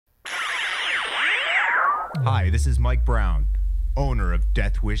Hi, this is Mike Brown, owner of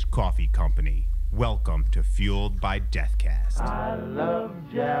Death Wish Coffee Company. Welcome to Fueled by Deathcast. I love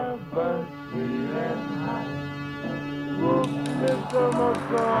Jeff, but sweet and hot. Whoop, Mr.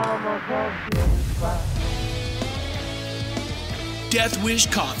 Motorama coffee spot. Death Wish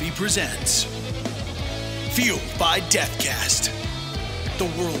Coffee presents Fueled by Deathcast, the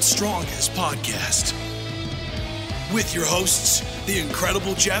world's strongest podcast. With your hosts, the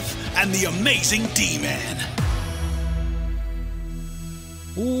incredible Jeff and the amazing D-Man.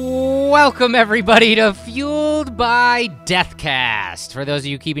 Welcome, everybody, to Fueled by Deathcast. For those of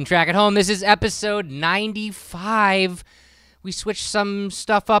you keeping track at home, this is episode 95. We switched some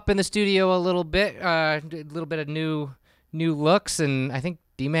stuff up in the studio a little bit of new looks, and I think,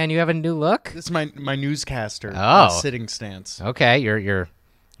 D-Man, you have a new look? This is my newscaster sitting stance. Okay, you're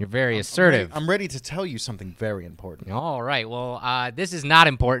very assertive. I'm ready to tell you something very important. All right, well, this is not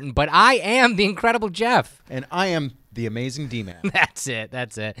important, but I am the incredible Jeff. And I am the amazing D-Man. That's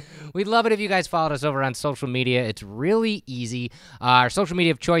it. We'd love it if you guys followed us over on social media. It's really easy. Our social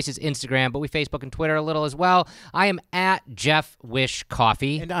media of choice is Instagram, but we Facebook and Twitter a little as well. I am at Jeff Wish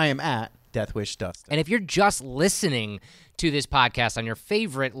Coffee. And I am at Death Wish Dustin. And if you're just listening to this podcast on your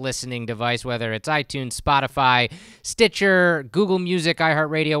favorite listening device, whether it's iTunes, Spotify, Stitcher, Google Music,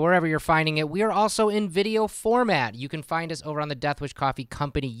 iHeartRadio, wherever you're finding it, we are also in video format. You can find us over on the Death Wish Coffee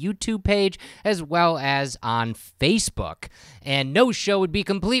Company YouTube page as well as on Facebook. And no show would be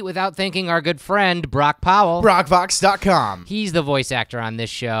complete without thanking our good friend, Brock Powell. BrockVox.com. He's the voice actor on this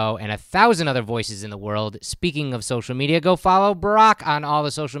show and 1,000 other voices in the world. Speaking of social media, go follow Brock on all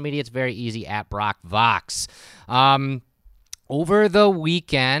the social media. It's very easy at BrockVox. Over the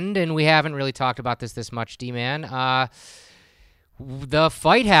weekend, and we haven't really talked about this much, D-Man, the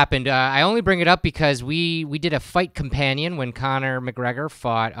fight happened. I only bring it up because we did a fight companion when Conor McGregor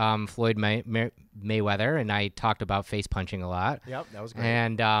fought Floyd Mayweather, and I talked about face punching a lot. Yep, that was great.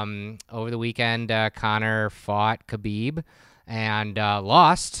 And over the weekend, Conor fought Khabib and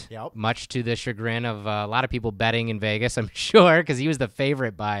lost, much to the chagrin of a lot of people betting in Vegas, I'm sure, because he was the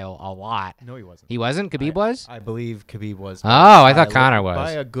favorite by a lot. No, he wasn't. He wasn't? Khabib was? I believe Khabib was. Oh, I thought Conor was.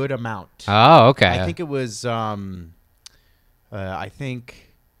 By a good amount. Oh, okay. I think it was, Khabib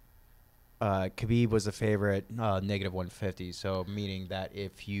was a favorite, negative 150. So meaning that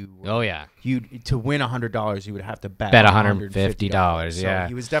if you, to win $100, you would have to bet $150. Yeah. So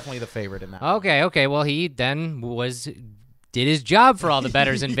he was definitely the favorite in that. Okay. Well, he then did his job for all the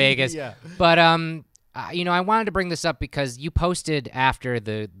bettors in Vegas. Yeah. But I wanted to bring this up because you posted after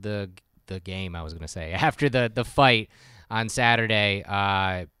the game. I was going to say after the fight on Saturday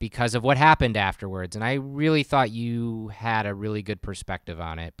because of what happened afterwards, and I really thought you had a really good perspective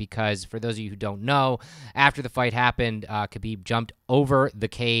on it. Because for those of you who don't know, after the fight happened, Khabib jumped over the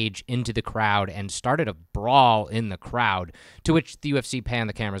cage into the crowd and started a brawl in the crowd, to which the UFC panned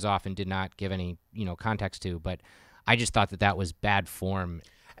the cameras off and did not give any context to, but I just thought that was bad form.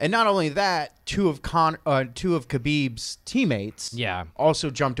 And not only that, two of Khabib's teammates also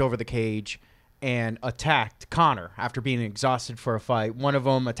jumped over the cage and attacked Conor after being exhausted for a fight. One of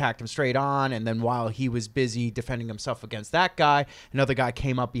them attacked him straight on, and then while he was busy defending himself against that guy, another guy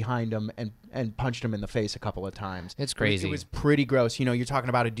came up behind him and punched him in the face a couple of times. It's crazy. It was pretty gross. You're talking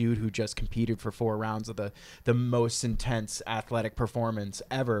about a dude who just competed for 4 rounds of the most intense athletic performance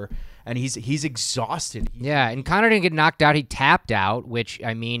ever, and he's exhausted. Yeah, and Conor didn't get knocked out. He tapped out, which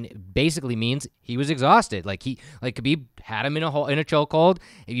basically means he was exhausted. Like Khabib had him in a chokehold.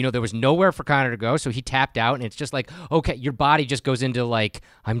 There was nowhere for Conor to go, so he tapped out, and it's just like, okay, your body just goes into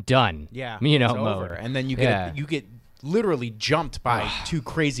I'm done. Yeah, mode. over. And then you get literally jumped by 2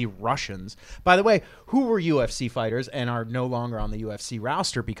 crazy Russians. By the way, who were UFC fighters and are no longer on the UFC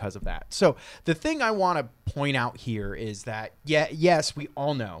roster because of that. So the thing I want to point out here is that, yes, we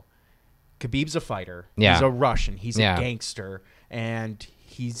all know Khabib's a fighter. Yeah. He's a Russian. He's a gangster. And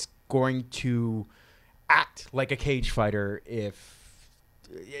he's going to act like a cage fighter if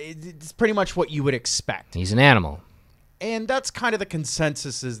it's pretty much what you would expect. He's an animal. And that's kind of the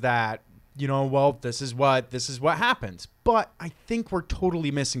consensus, is that, this is what happens. But I think we're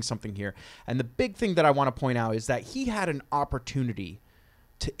totally missing something here. And the big thing that I want to point out is that he had an opportunity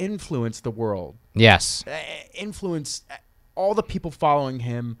to influence the world. Yes. Influence all the people following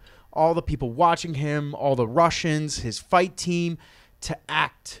him, all the people watching him, all the Russians, his fight team, to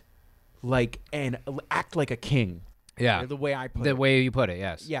act like a king. Yeah. The way I put it. The way you put it,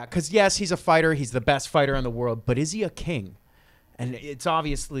 yes. Yeah, because yes, he's a fighter. He's the best fighter in the world. But is he a king? And it's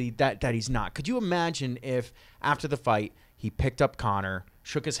obviously that he's not. Could you imagine if after the fight he picked up Conor,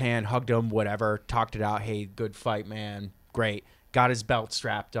 shook his hand, hugged him, whatever, talked it out, hey, good fight, man, great, got his belt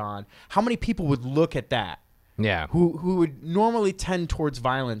strapped on? How many people would look at that Yeah. Who would normally tend towards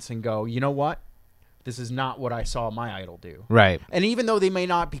violence and go, you know what? This is not what I saw my idol do. Right. And even though they may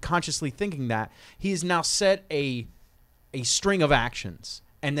not be consciously thinking that, he has now set a string of actions.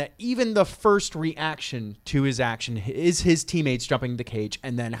 And that even the first reaction to his action is his teammates jumping the cage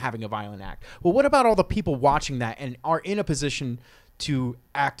and then having a violent act. Well, what about all the people watching that and are in a position to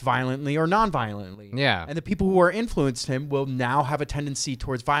act violently or non-violently? Yeah. And the people who are influenced him will now have a tendency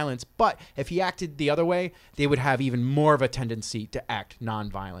towards violence. But if he acted the other way, they would have even more of a tendency to act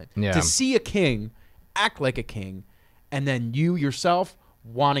non-violent. Yeah. To see a king act like a king, and then you yourself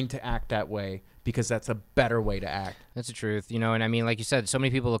wanting to act that way because that's a better way to act. That's the truth, and I mean, like you said, so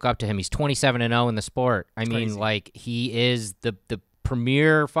many people look up to him. He's 27-0 in the sport. I mean, crazy. like, he is the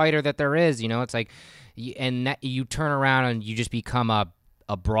premier fighter that there is. It's like, and that, you turn around and you just become a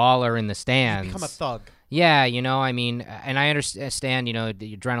brawler in the stands. You become a thug. Yeah, I mean, and I understand,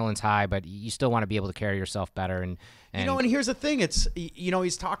 the adrenaline's high, but you still want to be able to carry yourself better. And here's the thing. It's,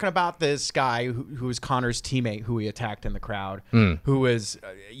 he's talking about this guy who was Conor's teammate who he attacked in the crowd, who was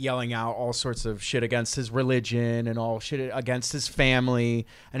yelling out all sorts of shit against his religion and all shit against his family.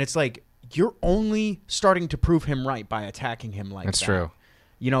 And it's like, you're only starting to prove him right by attacking him like that. That's true.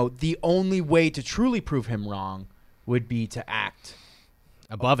 The only way to truly prove him wrong would be to act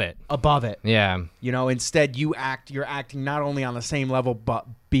above it. Yeah. Instead you're acting not only on the same level but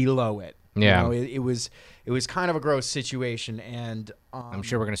below it. Yeah. It was kind of a gross situation, and I'm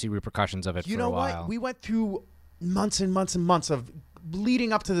sure we're going to see repercussions of it for a while. You know what? We went through months and months and months of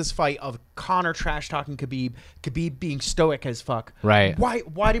leading up to this fight of Conor trash talking Khabib being stoic as fuck. Right. Why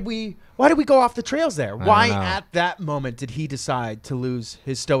did we go off the trails there? Why at that moment did he decide to lose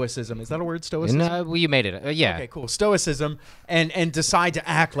his stoicism? Is that a word, stoicism? Well, you made it. Yeah. Okay, cool. Stoicism and decide to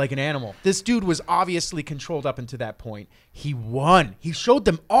act like an animal. This dude was obviously controlled up until that point. He won. He showed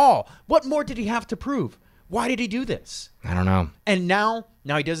them all. What more did he have to prove? Why did he do this? I don't know. And now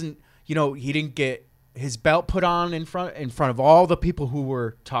he doesn't, he didn't get his belt put on in front of all the people who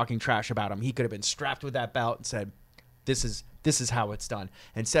were talking trash about him. He could have been strapped with that belt and said, this is how it's done.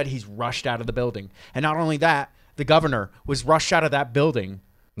 Instead, he's rushed out of the building. And not only that, the governor was rushed out of that building.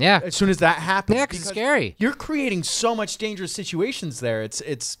 Yeah. As soon as that happened. Yeah, 'cause it's scary. You're creating so much dangerous situations there.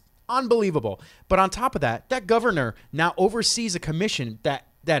 It's unbelievable. But on top of that, that governor now oversees a commission that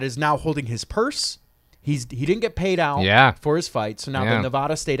is now holding his purse. He didn't get paid out for his fight, so now the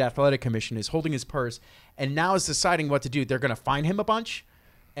Nevada State Athletic Commission is holding his purse and now is deciding what to do. They're going to fine him a bunch,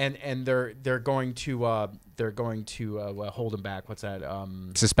 and they're going to hold him back. What's that?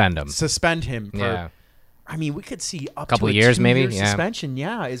 Suspend him. Suspend him. For, I mean, we could see up couple to a years, maybe. two-year suspension.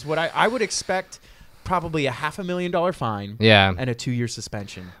 Yeah, is what I would expect. Probably a $500,000 fine. Yeah. And a 2-year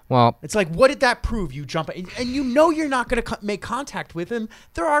suspension. Well, it's like, what did that prove? You jump and you're not going to make contact with him.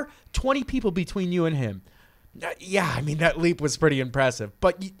 There are 20 people between you and him. Yeah, I mean, that leap was pretty impressive,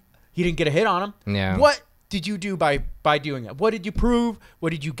 but he didn't get a hit on him. Yeah. What did you do by doing it? What did you prove? What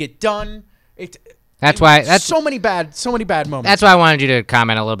did you get done? That's so many bad moments. That's why I wanted you to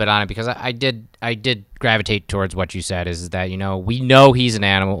comment a little bit on it, because I did gravitate towards what you said, is that, we know he's an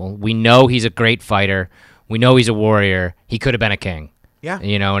animal. We know he's a great fighter. We know he's a warrior. He could have been a king. Yeah.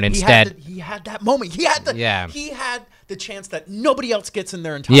 And instead he had that moment. He had the chance that nobody else gets in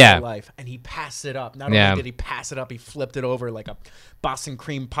their entire life, and he passed it up. Not only did he pass it up, he flipped it over like a Boston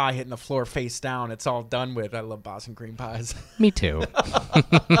cream pie hitting the floor face down. It's all done with. I love Boston cream pies. Me too.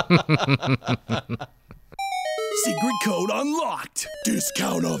 Secret code unlocked.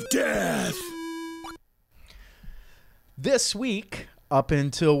 Discount of death. This week, up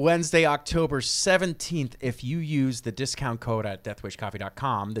until Wednesday, October 17th, if you use the discount code at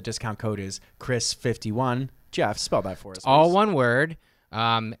deathwishcoffee.com, the discount code is Chris51. Jeff, spell that for us, please. All one word.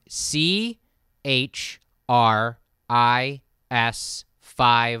 CHRIS51.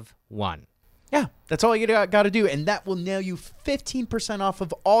 Yeah, that's all you got to do, and that will nail you 15% off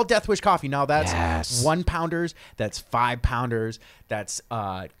of all Death Wish coffee. Now, that's 1 pounders, that's 5 pounders, that's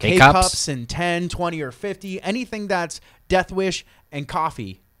K-Cups and 10, 20, or 50. Anything that's Death Wish and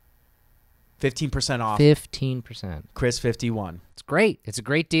coffee, 15% off. 15%. Chris 51. It's great. It's a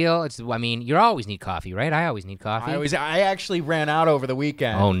great deal. You always need coffee, right? I always need coffee. I actually ran out over the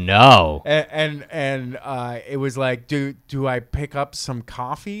weekend. Oh no. And it was like, do I pick up some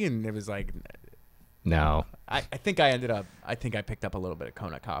coffee? And it was like, no. I think I picked up a little bit of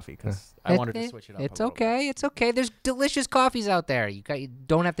Kona coffee because I wanted to switch it up. It's okay. It's okay. There's delicious coffees out there. You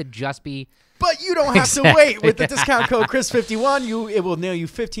don't have to just be But you don't have to wait. With the discount code Chris51, it will nail you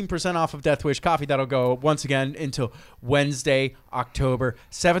 15% off of Death Wish coffee. That'll go once again until Wednesday, October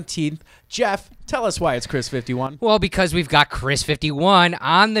 17th. Jeff, tell us why it's Chris51. Well, because we've got Chris51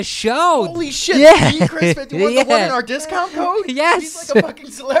 on the show. Holy shit! Yeah. The Chris51, the one in our discount code. Yes, he's like a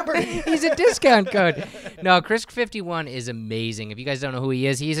fucking celebrity. He's a discount code. No, Chris51 is amazing. If you guys don't know who he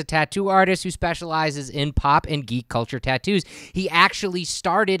is, he's a tattoo artist who specializes in pop and geek culture tattoos. He actually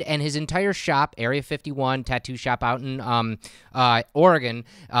started, and his entire shop, Area 51 tattoo shop out in Oregon,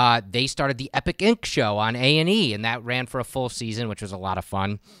 they started the Epic Ink show on A&E, and that ran for a full season, which was a lot of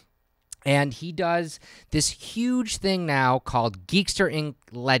fun. And he does this huge thing now called GeesterInk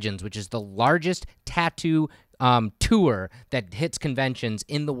Legends, which is the largest tattoo tour that hits conventions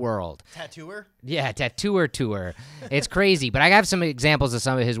in the world. Tattooer? Yeah, tattooer tour. It's crazy, but I have some examples of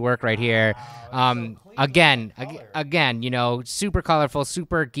some of his work right here. Again, you know, super colorful,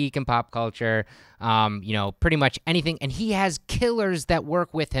 super geek and pop culture. You know, pretty much anything. And he has killers that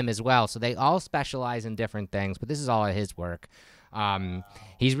work with him as well, so they all specialize in different things. But this is all of his work.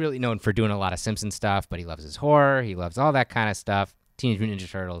 He's really known for doing a lot of Simpsons stuff, but he loves his horror. He loves all that kind of stuff. Teenage Mutant Ninja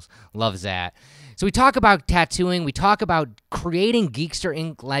Turtles, loves that. So we talk about tattooing. We talk about creating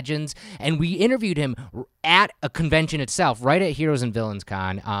GeesterInk Legends, and we interviewed him at a convention itself, right at Heroes and Villains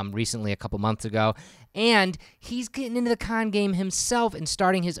Con recently, a couple months ago. And he's getting into the con game himself and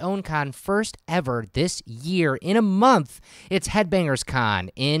starting his own con first ever this year in a month. It's Headbangers Con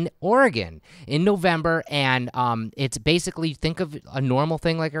in Oregon in November, and it's basically, think of a normal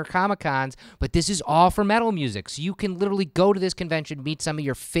thing like our Comic-Cons, but this is all for metal music. So you can literally go to this convention, meet some of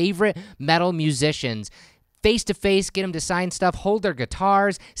your favorite metal musicians, face-to-face, get them to sign stuff, hold their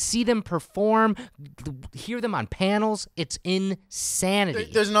guitars, see them perform, hear them on panels. It's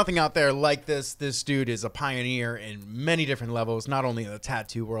insanity. There's nothing out there like this. This dude is a pioneer in many different levels, not only in the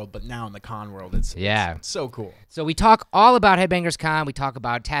tattoo world, but now in the con world. It's so cool. So we talk all about Headbangers Con. We talk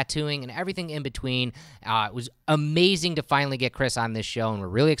about tattooing and everything in between. It was amazing to finally get Chris on this show, and we're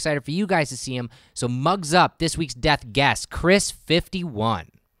really excited for you guys to see him. So mugs up this week's Death guest, Chris51.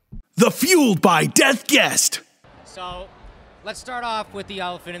 The Fueled by Death guest. So let's start off with the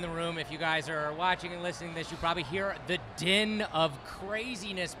elephant in the room. If you guys are watching and listening to this, you probably hear the din of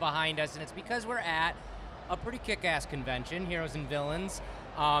craziness behind us, and it's because we're at a pretty kick-ass convention, Heroes and Villains.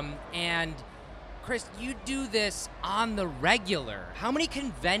 And Chris, you do this on the regular. How many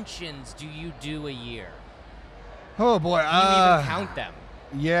conventions do you do a year? Oh boy, Do you even count them?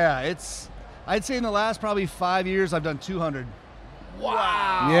 Yeah, I'd say in the last probably 5 years I've done 200.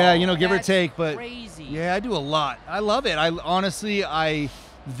 Wow. Yeah, you know, give or That's take, but crazy. yeah, I do a lot. I love it.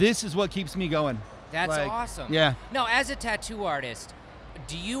 This is what keeps me going. That's awesome. Yeah. Now, as a tattoo artist,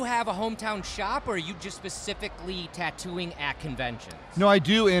 do you have a hometown shop, or are you just specifically tattooing at conventions? No, I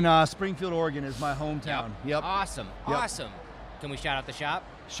do in Springfield, Oregon is my hometown. Yep. Awesome. Yep. Awesome. Can we shout out the shop?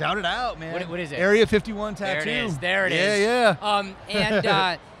 Shout it out, man. What is it? Area 51 Tattoo. There it is. There it is.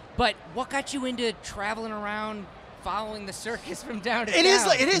 Yeah. But what got you into traveling around following the circus from down to town?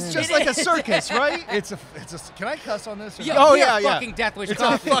 It is just like a circus, right? It's a. Can I cuss on this? Or Yeah, not? we are fucking Death Wish It's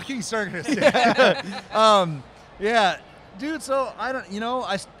Coffee. a fucking circus. Yeah, dude. So I don't. You know,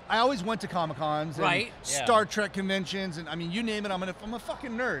 I always went to Comic-Cons, and Right. Star Trek conventions, and I mean, you name it. I'm a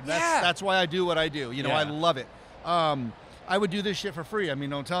fucking nerd. Yeah. That's why I do what I do. You know, I Yeah. love it. I would do this shit for free. I mean,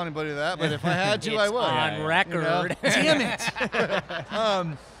 don't tell anybody that, but if I had to, It's I would. on record. You know? Damn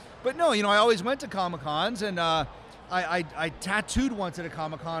it. But no, you know, I always went to Comic-Cons, and I tattooed once at a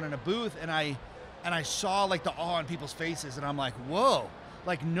Comic-Con in a booth, and I saw like the awe on people's faces, and I'm like, whoa,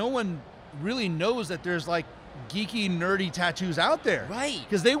 like no one really knows that there's like geeky, nerdy tattoos out there. Right.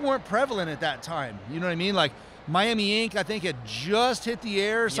 Because they weren't prevalent at that time. You know what I mean? Like Miami Ink, I think, had just hit the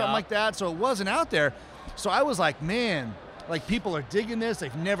air or something like that, so it wasn't out there. So I was like, man, like people are digging this.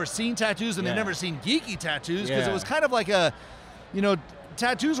 They've never seen tattoos, and they've never seen geeky tattoos, because it was kind of like a, you know,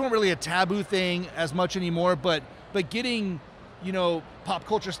 tattoos weren't really a taboo thing as much anymore, but getting, you know, pop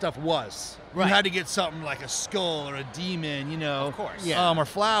culture stuff was. Right. You had to get something like a skull or a demon, you know. Of course. Or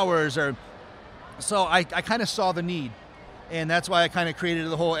flowers, or. So I kind of saw the need, and that's why I kind of created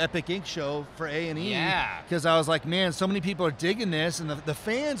the whole Epic Ink show for A&E. Yeah. Because I was like, man, so many people are digging this, and the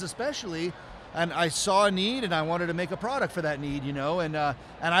fans especially. And I saw a need, and I wanted to make a product for that need, you know. And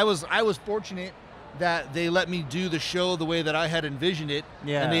I was fortunate that they let me do the show the way that I had envisioned it,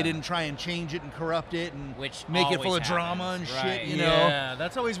 and they didn't try and change it and corrupt it and make it full of drama and shit, you know. Yeah,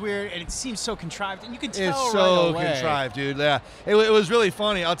 that's always weird, and it seems so contrived, and you can tell It's so right away. contrived, dude. Yeah, it was really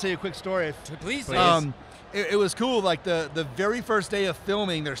funny. I'll tell you a quick story. Please. It was cool. Like the very first day of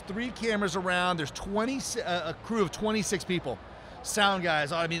filming, there's 3 cameras around. There's a crew of 26 people. sound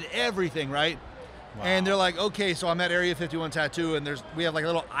guys, I mean, everything, right? Wow. And they're like, okay, so I'm at Area 51 Tattoo, and we have like a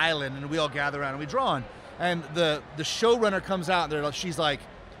little island, and we all gather around and we draw on. And the showrunner comes out, and she's like,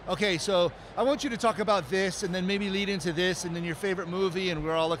 okay, so I want you to talk about this, and then maybe lead into this, and then your favorite movie, and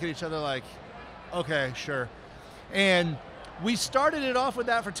we're all looking at each other like, okay, sure. And we started it off with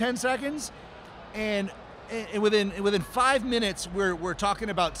that for 10 seconds, and within 5 minutes, we're talking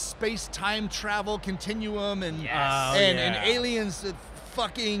about space-time travel continuum and aliens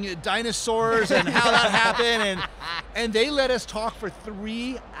fucking dinosaurs and how that happened, and they let us talk for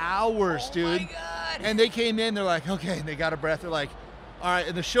 3 hours, dude. My God. And they came in, they're like, okay, and they got a breath, they're like, all right,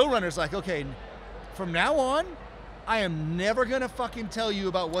 and the showrunner's like, okay, from now on, I am never gonna fucking tell you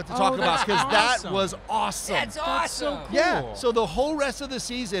about what to talk about, because that was awesome. That's awesome. So cool. Yeah. So the whole rest of the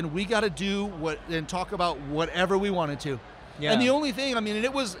season, we got to do and talk about whatever we wanted to. Yeah. And the only thing, I mean, and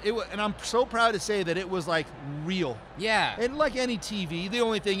it was, and I'm so proud to say that it was like real. Yeah. And like any TV, the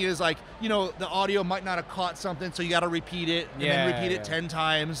only thing is like, you know, the audio might not have caught something, so you got to repeat it and then repeat it 10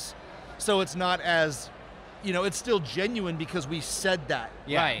 times. So it's not as, you know, it's still genuine because we said that.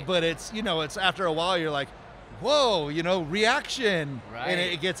 Yeah. Right. But it's, you know, it's after a while you're like, whoa, you know, reaction. Right. And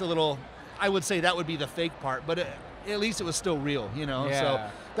it gets a little, I would say that would be the fake part, but at least it was still real, you know? Yeah.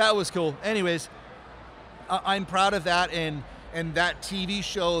 So that was cool. Anyways, I'm proud of that, and that TV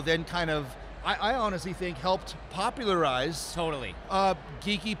show then kind of, I honestly think helped popularize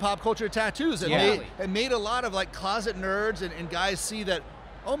geeky pop culture tattoos. It made a lot of like closet nerds and guys see that,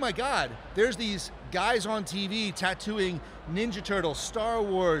 oh my God, there's these guys on TV tattooing Ninja Turtles, Star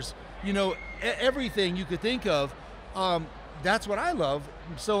Wars, you know, everything you could think of. That's what I love.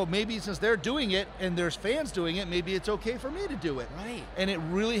 So maybe since they're doing it and there's fans doing it, maybe it's okay for me to do it. Right. And it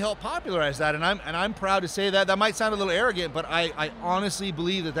really helped popularize that. And I'm proud to say that. That might sound a little arrogant, but I honestly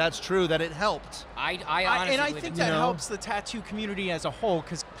believe that that's true, that it helped. I honestly and I think that helps the tattoo community as a whole,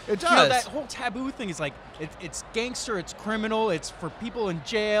 because it does. You know, that whole taboo thing is like it's gangster, it's criminal, it's for people in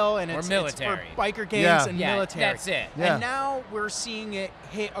jail, and it's for biker gangs and military. That's it. Yeah. And now we're seeing it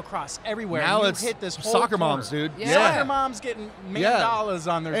hit across everywhere. Now it's hit this whole soccer corner. moms, dude. Soccer moms getting $1,000,000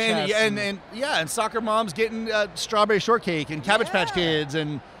 on their chest. And soccer moms getting strawberry shortcake and Cabbage Patch Kids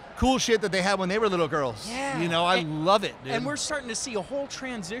and cool shit that they had when they were little girls. Yeah. You know, I love it, dude. And we're starting to see a whole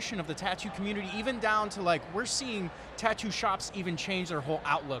transition of the tattoo community, even down to like, we're seeing tattoo shops even change their whole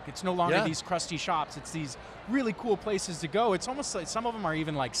outlook. It's no longer these crusty shops. It's these really cool places to go. It's almost like some of them are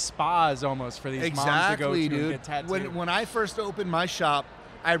even like spas almost for these moms to go to and get tattooed. When I first opened my shop,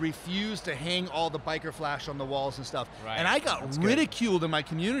 I refused to hang all the biker flash on the walls and stuff. Right. And I got ridiculed in my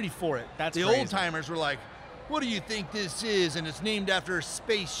community for it. The old timers were like, what do you think this is? And it's named after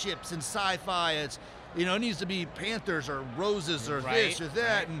spaceships and sci-fi. It's, you know, it needs to be panthers or roses or this or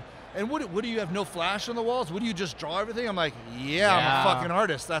that. And what do you have no flash on the walls? What do you just draw everything? I'm like, I'm a fucking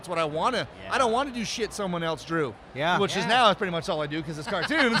artist. That's what I want to. I don't want to do shit someone else drew. Yeah. Which is now pretty much all I do because it's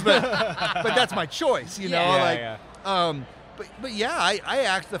cartoons. but that's my choice, you know? But yeah, I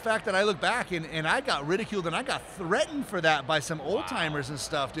act the fact that I look back and I got ridiculed and I got threatened for that by some old timers and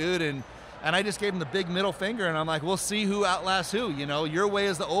stuff, dude. And I just gave them the big middle finger and I'm like, we'll see who outlasts who. You know, your way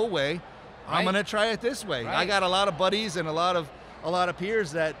is the old way. Right. I'm gonna try it this way. Right. I got a lot of buddies and a lot of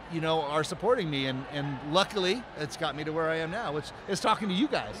peers that, you know, are supporting me, and luckily it's got me to where I am now, which is talking to you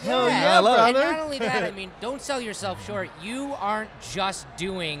guys. Hell yeah, brother. And not only that, I mean, don't sell yourself short. You aren't just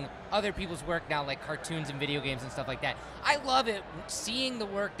doing other people's work now, like cartoons and video games and stuff like that. I love it seeing the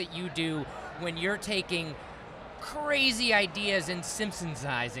work that you do when you're taking crazy ideas and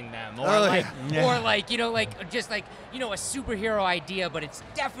Simpsonsizing them, or like you know, like just like, you know, a superhero idea, but it's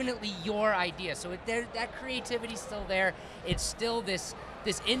definitely your idea. So that creativity's still there. It's still this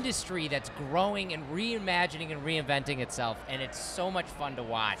industry that's growing and reimagining and reinventing itself, and it's so much fun to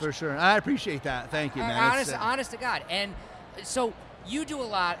watch. For sure, I appreciate that. Thank you, man. Honest to God. And so you do a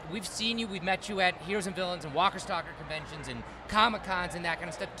lot. We've seen you. We've met you at Heroes and Villains and Walker Stalker conventions and Comic-Cons and that kind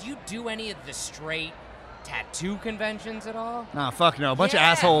of stuff. Do you do any of the straight tattoo conventions at all? Nah, fuck no. A bunch of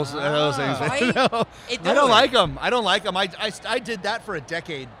assholes at those things. Right? No. I don't like them. I did that for a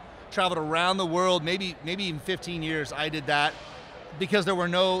decade. Traveled around the world, maybe even 15 years. I did that because there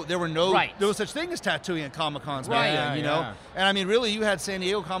was such thing as tattooing at Comic-Cons back then, you know. And I mean, really, you had San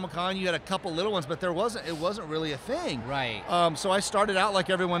Diego Comic-Con, you had a couple little ones, but it wasn't really a thing. Right. So I started out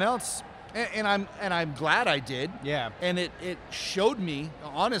like everyone else, and I'm glad I did. Yeah. And it showed me,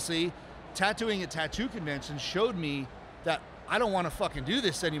 honestly, tattooing at tattoo conventions showed me that I don't want to fucking do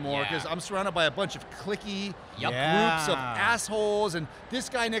this anymore because I'm surrounded by a bunch of cliquey Yeah. groups of assholes, and this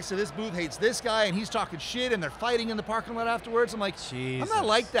guy next to this booth hates this guy, and he's talking shit, and they're fighting in the parking lot afterwards. I'm like, I'm not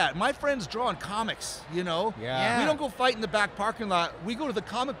like that. My friends draw on comics, you know? Yeah. We don't go fight in the back parking lot. We go to the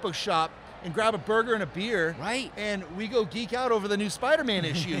comic book shop and grab a burger and a beer, Right. and we go geek out over the new Spider-Man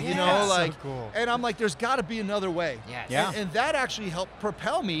issue, you Yeah. know? So Like, cool. And I'm like, there's got to be another way. Yes. Yeah. And that actually helped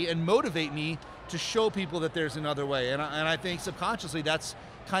propel me and motivate me to show people that there's another way. And I think subconsciously that's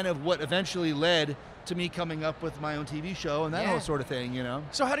kind of what eventually led to me coming up with my own TV show and that whole sort of thing, you know?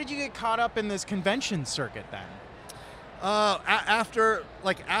 So how did you get caught up in this convention circuit then? After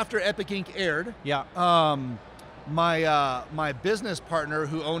Epic Ink aired, my business partner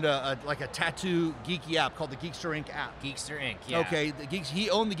who owned a tattoo geeky app called the GeesterInk app. GeesterInk, yeah. Okay, he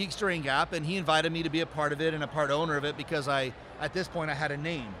owned the GeesterInk app, and he invited me to be a part of it and a part owner of it because at this point I had a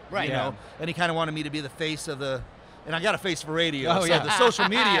name, Right. You know, and he kind of wanted me to be the face of the, and I got a face for radio, Oh, so yeah. the social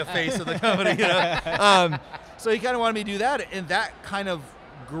media face of the company, you know. So he kind of wanted me to do that, and that kind of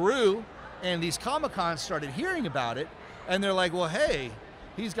grew, and these Comic-Cons started hearing about it, and they're like, well, hey,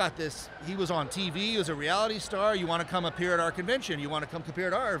 he's got this, he was on TV, he was a reality star, you want to come appear at our convention, you want to come appear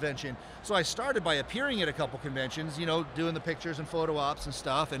at our convention. So I started by appearing at a couple conventions, you know, doing the pictures and photo ops and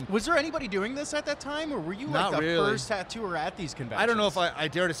stuff. And Was there anybody doing this at that time, or were you Not like the really. first tattooer at these conventions? I don't know if I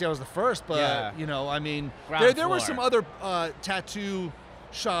dare to say I was the first, but, Yeah. you know, I mean, Ground there were floor. some other tattoo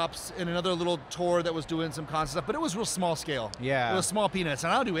shops and another little tour that was doing some con stuff, but it was real small scale. Yeah. It was small peanuts,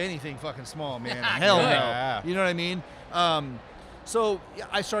 and I don't do anything fucking small, man. Hell Yeah. no. You know what I mean? So yeah,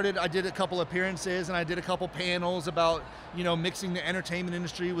 I did a couple appearances, and I did a couple panels about, you know, mixing the entertainment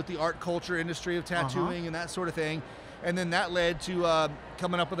industry with the art culture industry of tattooing and that sort of thing. And then that led to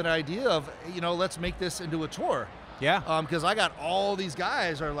coming up with an idea of, you know, let's make this into a tour. Yeah. Because I got all these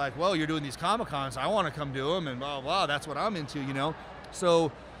guys are like, well, you're doing these Comic-Cons, I want to come do them, and blah, blah, blah, that's what I'm into, you know?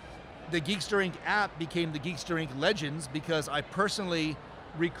 So the GeesterInk app became the GeesterInk Legends because I personally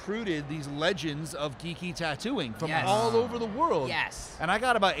recruited these legends of geeky tattooing from Yes. all over the world. Yes. And I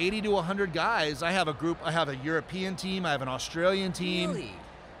got about 80 to 100 guys. I have a group, I have a European team, I have an Australian team. Really?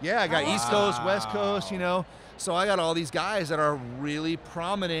 Yeah, I got Oh, East Coast, West Coast, you know. So I got all these guys that are really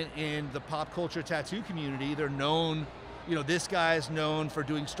prominent in the pop culture tattoo community. They're known, you know, this guy's known for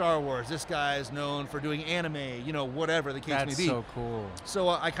doing Star Wars, this guy's known for doing anime, you know, whatever the case That's may be. so cool. So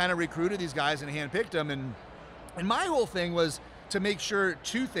I kind of recruited these guys and handpicked them, and my whole thing was to make sure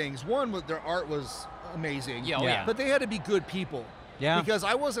two things. One, their art was amazing, Yeah, oh, yeah. but they had to be good people. Yeah. Because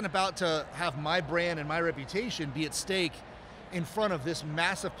I wasn't about to have my brand and my reputation be at stake in front of this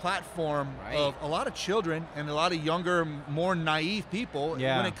massive platform Right. of a lot of children and a lot of younger, more naive people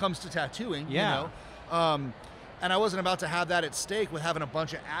Yeah. when it comes to tattooing, Yeah. you know? And I wasn't about to have that at stake with having a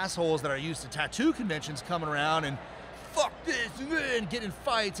bunch of assholes that are used to tattoo conventions coming around and fuck this and getting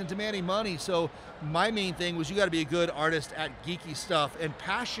fights and demanding money. So my main thing was you got to be a good artist at geeky stuff and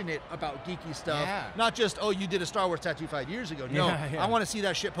passionate about geeky stuff. Yeah. Not just, oh, you did a Star Wars tattoo 5 years ago. No, Yeah. I want to see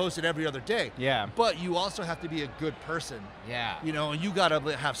that shit posted every other day. Yeah. But you also have to be a good person. Yeah. You know, you got to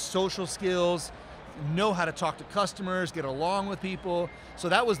have social skills, know how to talk to customers, get along with people. So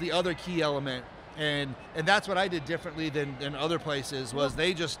that was the other key element. And that's what I did differently than other places was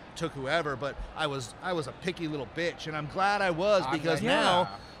they just took whoever, but I was a picky little bitch, and I'm glad I was because now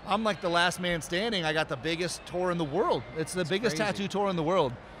I'm like the last man standing. I got the biggest tour in the world. It's the biggest crazy. tattoo tour in the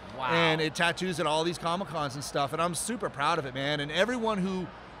world. Wow. And it tattoos at all these Comic-Cons and stuff, and I'm super proud of it, man. And everyone who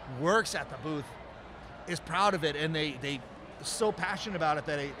works at the booth is proud of it, and they so passionate about it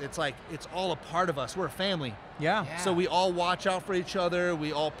that it's like it's all a part of us. We're a family. Yeah. Yeah. So we all watch out for each other.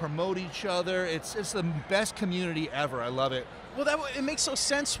 We all promote each other. It's the best community ever. I love it. Well, it makes so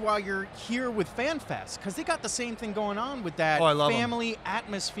sense while you're here with FanFest, because they got the same thing going on with that Oh, I love 'em. family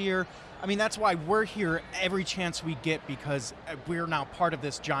atmosphere. I mean, that's why we're here every chance we get, because we're now part of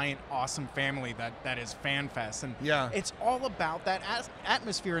this giant, awesome family that is FanFest. And Yeah. it's all about that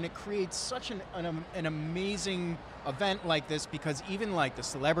atmosphere, and it creates such an amazing event like this, because even like the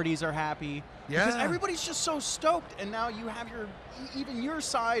celebrities are happy. Because Yeah. everybody's just so stoked, and now you have even your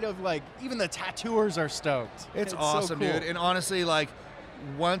side of like, even the tattooers are stoked. It's so awesome, cool. dude. And honestly, like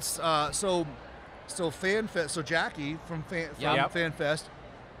once, so FanFest, so Jackie from Yep. FanFest,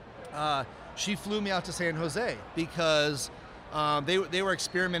 she flew me out to San Jose because they were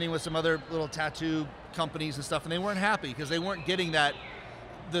experimenting with some other little tattoo companies and stuff, and they weren't happy because they weren't getting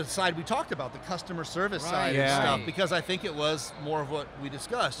the side we talked about, the customer service side Yeah. and stuff, because I think it was more of what we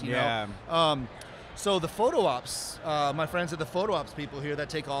discussed, you Yeah. know. So the photo ops, my friends at the photo ops people here that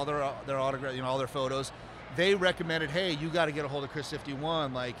take all their autograph, you know, all their photos, they recommended, hey, you got to get a hold of Chris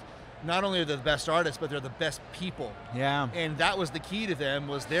 51. Like, not only are they the best artists, but they're the best people. Yeah. And that was the key to them,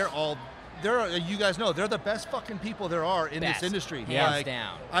 was you guys know, they're the best fucking people there are in this industry. Hands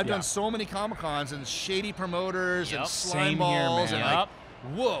down. I've done so many Comic-Cons and shady promoters and slime Same balls here, and man. like,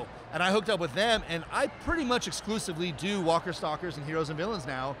 whoa. And I hooked up with them, and I pretty much exclusively do Walker Stalkers and Heroes and Villains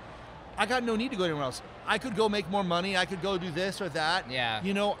now. I got no need to go anywhere else. I could go make more money. I could go do this or that. Yeah.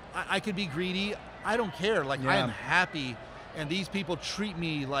 You know, I could be greedy. I don't care. Like, I am happy, and these people treat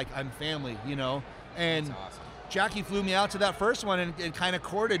me like I'm family, you know? And That's awesome. Jackie flew me out to that first one and kind of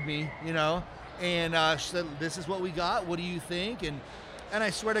courted me, you know? And she said, this is what we got. What do you think? And I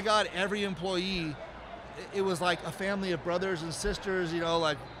swear to God, every employee, it was like a family of brothers and sisters, you know,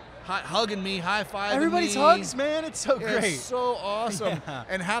 like hugging me, high-fiving Everybody's me. hugs, man. It's so great. It's so awesome. Yeah.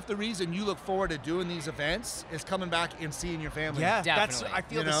 And half the reason you look forward to doing these events is coming back and seeing your family. Yeah, Definitely. I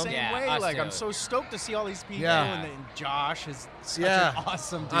feel You the know? same Yeah, way. us Like, too. I'm so stoked to see all these people. Yeah. And then Josh is such Yeah. an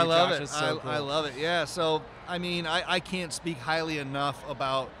awesome dude. I love Josh it. is so cool. I love it. Yeah. So, I mean, I can't speak highly enough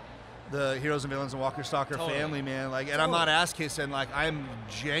about the Heroes and Villains and Walker Stalker family, man. Like, and I'm not ass kissing. Like, I'm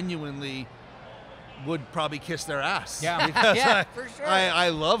genuinely would probably kiss their ass. Yeah. Because Yeah, for sure. I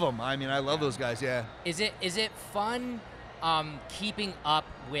love them. I mean, I love those guys. Yeah. Is it fun keeping up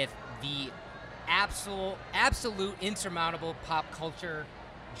with the absolute insurmountable pop culture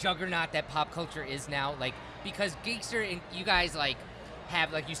juggernaut that pop culture is now? Like, because Geekster, you guys like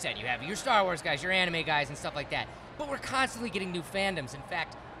have, like you said, you have your Star Wars guys, your anime guys, and stuff like that. But we're constantly getting new fandoms. In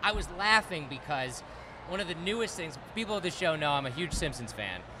fact, I was laughing because one of the newest things, people of the show know I'm a huge Simpsons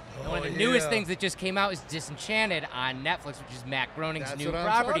fan. And one of the newest things that just came out is Disenchanted on Netflix, which is Matt Groening's That's new what I'm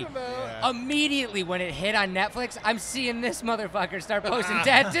property. talking about. Immediately when it hit on Netflix, I'm seeing this motherfucker start posting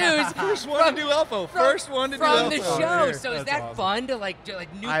tattoos. First one to do Elfo. First one to do Elfo. From the show. Here. So is That's that awesome. fun to like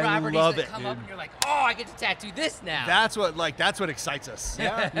new I properties love that it, come up dude. and you're like, oh, I get to tattoo this now. That's what excites us.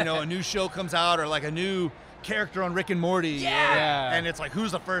 Yeah. You know, a new show comes out or like a new character on Rick and Morty. Yeah. And it's like,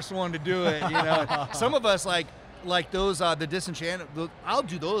 who's the first one to do it? You know, some of us like those the Disenchanted. I'll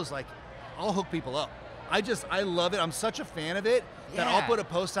do those. Like, I'll hook people up. I love it. I'm such a fan of it that I'll Yeah. put a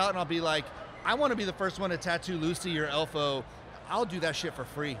post out and I'll be like, I want to be the first one to tattoo Lucy or Elfo. I'll do that shit for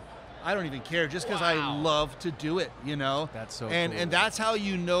free. I don't even care, just because I Wow. love to do it, you know? That's so and cool. And that's how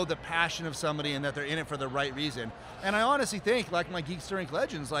you know the passion of somebody and that they're in it for the right reason. And I honestly think, like my GeesterInk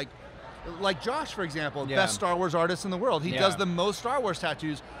Legends, like Josh, for example, Yeah. best Star Wars artist in the world. He Yeah. does the most Star Wars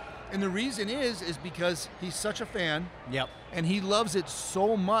tattoos. And the reason is because he's such a fan. Yep. And he loves it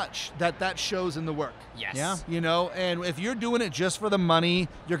so much that shows in the work. Yes. Yeah. You know, and if you're doing it just for the money,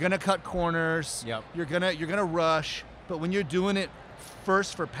 you're gonna cut corners. Yep. You're gonna rush. But when you're doing it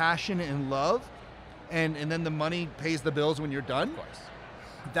first for passion and love, and then the money pays the bills when you're done, Of course.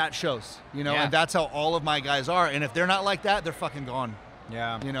 that shows. You know, Yeah. and that's how all of my guys are. And if they're not like that, they're fucking gone.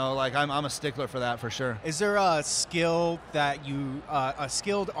 Yeah. You know, like I'm a stickler for that for sure. Is there a skill that you, a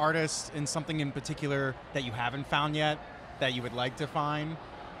skilled artist in something in particular that you haven't found yet that you would like to find?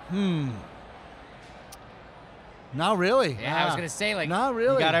 Not really. Yeah, I was gonna say like Not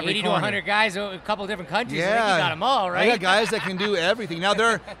really. You got every 80 to corner. 100 guys, a couple different countries. I Yeah, think you got them all, right? I got guys that can do everything. Now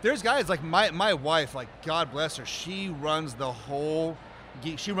there's guys like my wife, like God bless her. She runs the whole.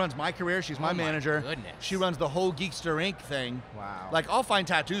 She runs my career. She's my Oh my manager. goodness. She runs the whole GeesterInk thing. Wow. Like I'll find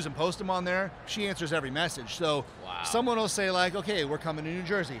tattoos and post them on there. She answers every message. So Wow. someone will say like, okay, we're coming to New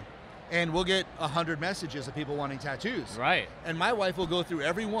Jersey, and we'll get 100 messages of people wanting tattoos. Right. And my wife will go through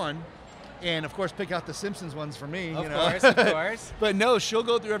every one, and of course pick out the Simpsons ones for me. Of you know? course, of course. But no, she'll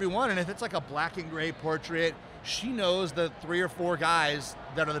go through every one, and if it's like a black and gray portrait, she knows the 3 or 4 guys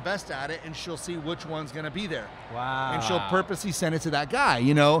that are the best at it, and she'll see which one's gonna be there. Wow. And she'll purposely send it to that guy,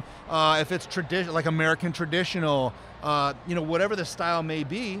 you know? If it's like American traditional, you know, whatever the style may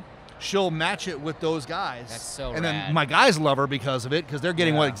be, she'll match it with those guys. That's so And rad. then my guys love her because of it, because they're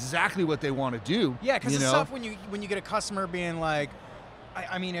getting Yeah. exactly what they want to do. Yeah, because you it's know? tough when you get a customer being like,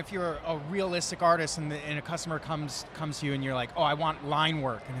 I mean, if you're a realistic artist and a customer comes to you and you're like, oh, I want line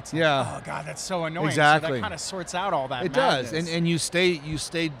work, and it's like, Yeah. oh god, that's so annoying. So Exactly. that kind of sorts out all that. It does, madness. and you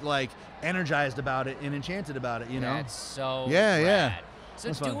stay like energized about it and enchanted about it, you know? That's so Yeah, yeah. rad. So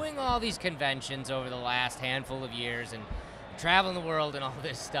That's fun. doing all these conventions over the last handful of years and traveling the world and all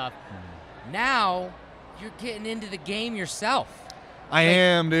this stuff, now you're getting into the game yourself. I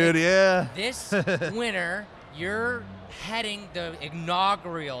am, dude. Yeah. This winter, you're heading the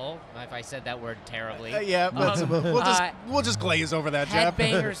inaugural, if I said that word terribly, yeah, but we'll just glaze over that, Jeff.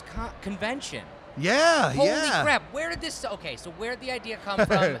 Headbangers Convention. Yeah. Holy yeah. crap! Where did this? Okay, so where did the idea come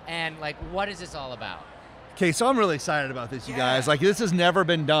from, and like, what is this all about? Okay, so I'm really excited about this, you guys. Like, this has never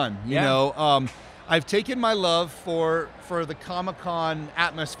been done, you Yeah. know. I've taken my love for the Comic-Con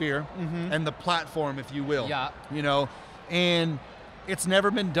atmosphere and the platform, if you will. Yeah. You know, and it's never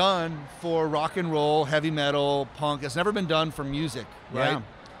been done for rock and roll, heavy metal, punk. It's never been done for music, right? Yeah.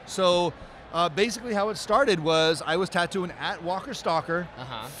 So basically how it started was I was tattooing at Walker Stalker,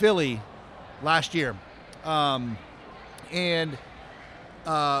 Philly, last year. And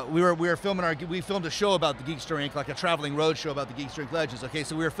we were filming we filmed a show about the GeesterInk, like a traveling road show about the GeesterInk Legends. Okay,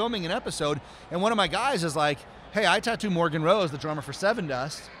 so we were filming an episode, and one of my guys is like, "Hey, I tattoo Morgan Rose, the drummer for Seven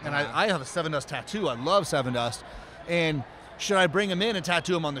Dust, and I have a Seven Dust tattoo. I love Seven Dust, and should I bring him in and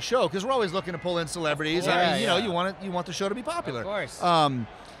tattoo him on the show? Because we're always looking to pull in celebrities. I mean, you know, you want the show to be popular, Of course. and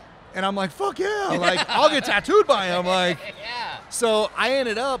I'm like, fuck yeah, like I'll get tattooed by him, like. Yeah. So I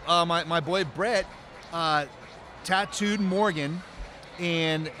ended up, my boy Brett tattooed Morgan,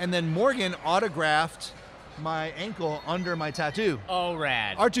 and then Morgan autographed my ankle under my tattoo. Oh,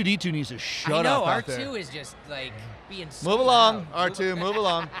 rad. R2D2 needs to shut I know, up out R2 there. is just like being so Move along, loud. R2, move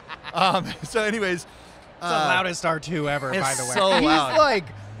along. So anyways. It's the loudest R2 ever, by the way. so loud. He's like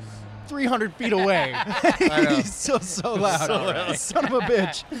 300 feet away. I know. He's so loud. So loud. Son of a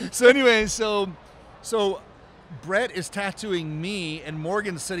bitch. So anyway, so Brett is tattooing me, and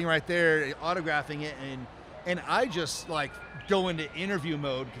Morgan's sitting right there autographing it, and I just like go into interview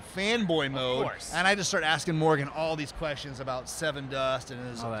mode, fanboy mode, course. and I just start asking Morgan all these questions about Seven Dust and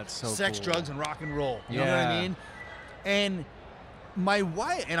his that's so sex, cool. drugs, and rock and roll. You know what Yeah. I mean? And my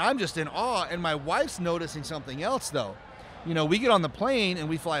wife, and I'm just in awe, and my wife's noticing something else though. You know, we get on the plane and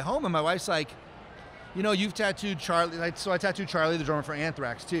we fly home, and my wife's like, you know, you've tattooed Charlie. Like, so I tattooed Charlie, the drummer for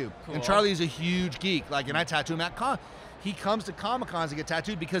Anthrax, too. Cool. And Charlie's a huge geek. Like, and I tattoo him at con. He comes to Comic-Cons to get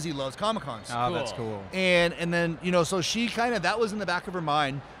tattooed because he loves Comic-Cons. Oh, that's cool. And then, you know, so she kind of, that was in the back of her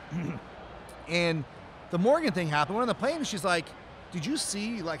mind. And the Morgan thing happened. We're on the plane, and she's like, did you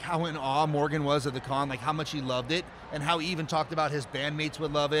see, like, how in awe Morgan was of the con? Like, how much he loved it? And how he even talked about his bandmates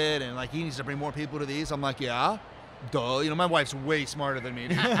would love it, and, like, he needs to bring more people to these. I'm like, yeah. Duh. You know, my wife's way smarter than me.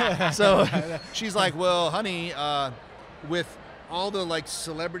 So she's like, well, honey, with all the like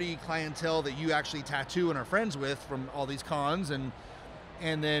celebrity clientele that you actually tattoo and are friends with from all these cons, and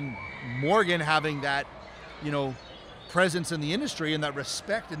then Morgan having that, you know, presence in the industry and that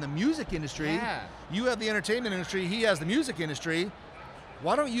respect in the music industry. Yeah. You have the entertainment industry, he has the music industry.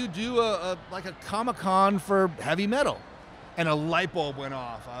 Why don't you do a Comic-Con for heavy metal? And a light bulb went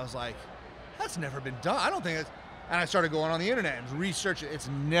off. I was like, that's never been done. I don't think it's. And I started going on the internet and researching. It's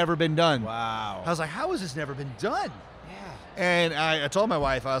never been done. Wow. I was like, how has this never been done? Yeah. And I told my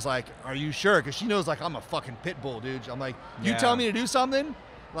wife, I was like, are you sure? Because she knows, like, I'm a fucking pit bull, dude. I'm like, you Yeah. tell me to do something,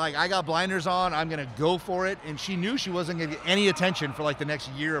 like, I got blinders on, I'm going to go for it. And she knew she wasn't going to get any attention for, like, the next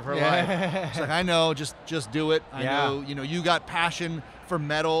year of her life. She's like, I know, just do it. I know, you know, you got passion for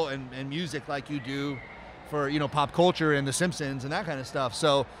metal and music like you do for, you know, pop culture and The Simpsons and that kind of stuff.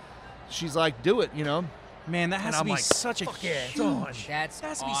 So she's like, do it, you know. Man, that has And to I'm be like, such a fuck yeah, it's huge. on. That's That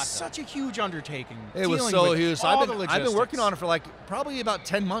has to be awesome. such a huge undertaking. It was dealing so with huge. So all I've the been working logistics. on it for like probably about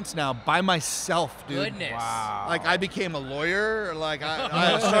 10 months now by myself, dude. Goodness. Wow. Like I became a lawyer. Like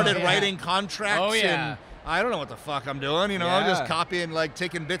I started Yeah. writing contracts. Oh, yeah. And I don't know what the fuck I'm doing. You know, I'm just Yeah. copying, like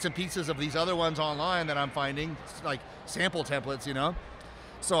taking bits and pieces of these other ones online that I'm finding, like sample templates. You know,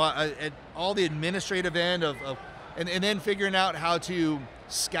 so at all the administrative end of and then figuring out how to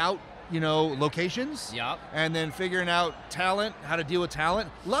scout, you know, locations. Yup. And then figuring out talent, how to deal with talent.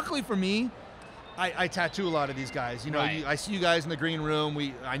 Luckily for me, I tattoo a lot of these guys. You know, Right. I see you guys in the green room.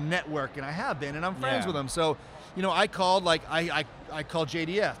 I network, and I have been, and I'm friends Yeah. with them. So, you know, I called, like, I called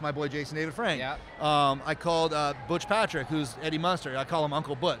JDF, my boy Jason David Frank. Yeah. I called Butch Patrick, who's Eddie Munster. I call him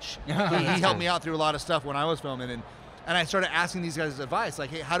Uncle Butch. He helped me out through a lot of stuff when I was filming, and I started asking these guys advice, like,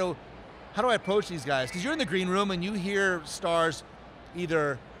 hey, how do I approach these guys? Because you're in the green room, and you hear stars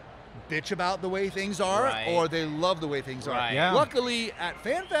either bitch about the way things are, Right. or they love the way things are. Right. Yeah. Luckily, at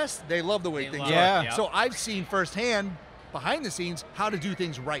FanFest, they love the way They things love are. it, Yeah. yep. So I've seen firsthand, behind the scenes, how to do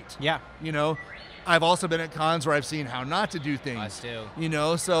things right. Yeah. You know, I've also been at cons where I've seen how not to do things. Us too. You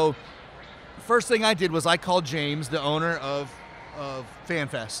know, so first thing I did was I called James, the owner of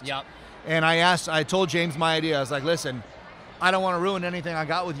FanFest. Yep. And I told James my idea. I was like, listen, I don't want to ruin anything I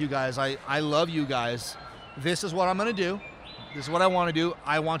got with you guys. I love you guys. This is what I'm going to do. This is what I want to do.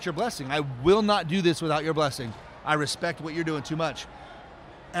 I want your blessing. I will not do this without your blessing. I respect what you're doing too much.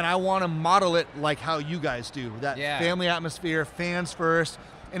 And I want to model it like how you guys do. That Yeah. family atmosphere, fans first.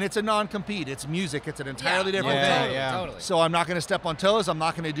 And it's a non-compete. It's music. It's an entirely different Yeah, thing. Totally, yeah. totally. So I'm not going to step on toes. I'm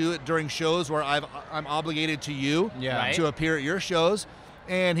not going to do it during shows where I'm obligated to you Yeah. Right. to appear at your shows.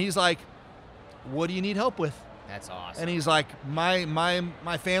 And he's like, what do you need help with? That's awesome. And he's like,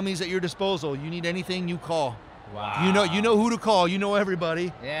 my family's at your disposal. You need anything, you call. Wow. You know who to call. You know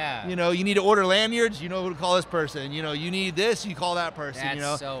everybody. Yeah. You know, you need to order lanyards. You know who to call this person. You know, you need this. You call that person. That's you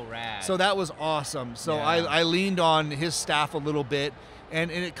know, so rad. So that was awesome. So Yeah. I leaned on his staff a little bit, and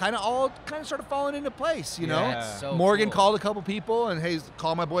it kind of started falling into place. You know, That's so Morgan cool. called a couple people, and hey,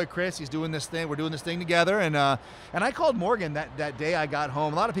 call my boy Chris. He's doing this thing. We're doing this thing together, and I called Morgan that day I got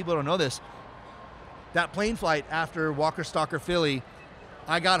home. A lot of people don't know this. That plane flight after Walker Stalker Philly,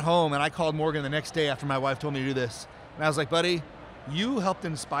 I got home and I called Morgan the next day after my wife told me to do this. And I was like, buddy, you helped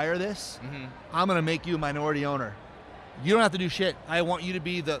inspire this. Mm-hmm. I'm going to make you a minority owner. You don't have to do shit. I want you to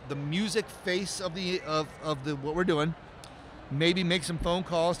be the music face of the what we're doing. Maybe make some phone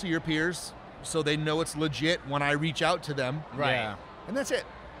calls to your peers so they know it's legit when I reach out to them. Right. Yeah. And that's it.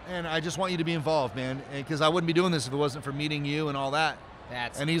 And I just want you to be involved, man. Because I wouldn't be doing this if it wasn't for meeting you and all that.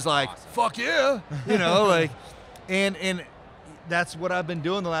 That's And he's like, awesome. fuck yeah. You know, like, and that's what I've been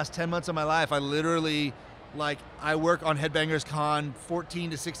doing the last 10 months of my life. I literally, like, I work on Headbangers Con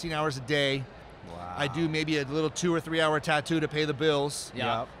 14 to 16 hours a day. Wow. I do maybe a little 2 or 3 hour tattoo to pay the bills.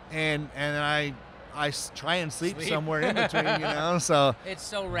 Yeah. And I try and sleep somewhere in between, you know, so. It's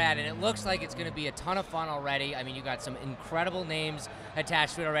so rad, and it looks like it's going to be a ton of fun already. I mean, you got some incredible names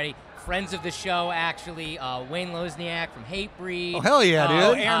attached to it already. Friends of the show, actually. Wayne Lozniak from Hatebreed. Oh, hell yeah, dude.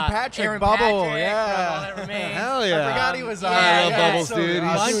 Oh, Aaron Patrick, Aaron Bubble, Patrick yeah. from All That Remains. Hell yeah. I forgot he was on. I love yeah, Bubbles, so dude. good.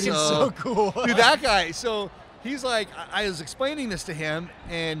 He's He's so so cool. Dude, that guy, so he's like, I was explaining this to him,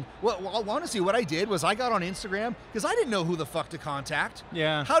 and honestly, what I did was I got on Instagram, because I didn't know who the fuck to contact.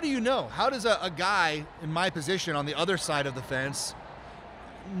 Yeah. How do you know? How does a guy in my position on the other side of the fence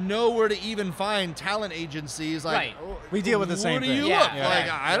know where to even find talent agencies? Like, Right. We deal with the same Who do thing. you Yeah, look? yeah. Like,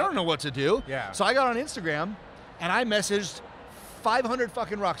 Yeah. I don't know what to do. Yeah. So I got on Instagram, and I messaged 500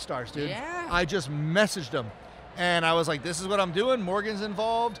 fucking rock stars, dude. Yeah. I just messaged them. And I was like, this is what I'm doing. Morgan's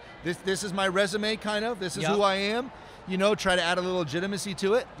involved. This is my resume, kind of. This is Yep. who I am. You know, try to add a little legitimacy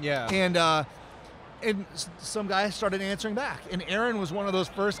to it. Yeah. And some guy started answering back. And Aaron was one of those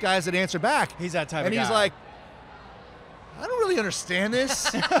first guys that answered back. He's that type and of guy. he's like, I don't really understand this.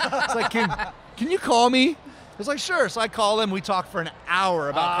 It's like, can you call me? I was like, sure. So I call him. We talked for an hour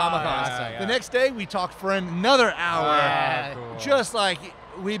about Comic-Con. yeah. The next day, we talked for another hour. Yeah. Cool. Just like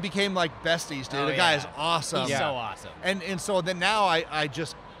we became like besties, dude. Oh, the guy yeah. is awesome. He's Yeah. so awesome. And so then now I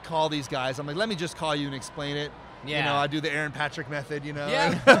just call these guys. I'm like, let me just call you and explain it. You Yeah. know, I do the Aaron Patrick method, you know.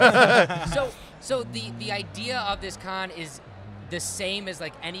 Yeah. so the idea of this con is the same as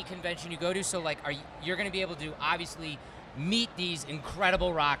like any convention you go to. So like, you're going to be able to obviously meet these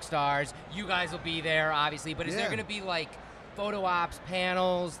incredible rock stars. You guys will be there, obviously. But is there Yeah. going to be like photo ops,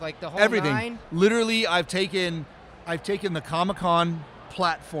 panels, like the whole Everything. nine? Literally, I've taken the Comic-Con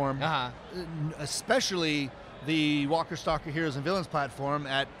platform, especially the Walker Stalker Heroes and Villains platform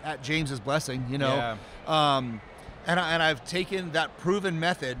at James's blessing, you know. And I've taken that proven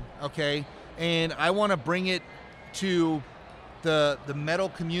method, okay, and I want to bring it to the metal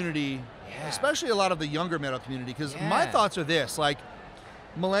community, especially a lot of the younger metal community, because my thoughts are this, like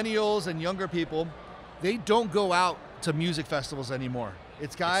millennials and younger people, they don't go out to music festivals anymore.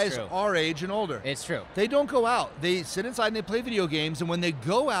 It's guys true. our age and older. It's true. They don't go out. They sit inside and they play video games, and when they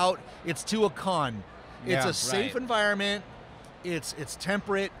go out, it's to a con. It's Yeah, a safe right. environment. It's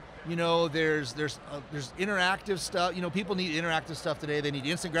temperate. You know, there's interactive stuff. You know, people need interactive stuff today. They need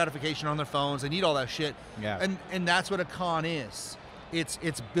instant gratification on their phones. They need all that shit. Yeah. And that's what a con is.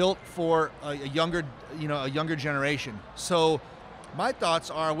 It's built for a younger generation. So my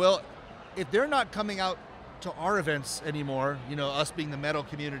thoughts are, well, if they're not coming out to our events anymore, you know, us being the metal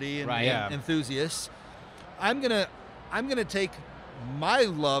community and, Right. Yeah. and enthusiasts, I'm gonna take my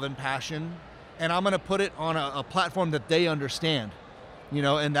love and passion and I'm gonna put it on a platform that they understand, you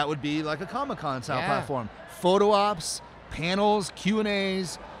know, and that would be like a Comic-Con style Yeah. platform. Photo ops, panels,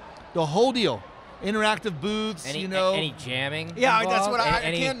 Q&As, the whole deal. Interactive booths, Any, you know. any jamming? Yeah, that's involved? what I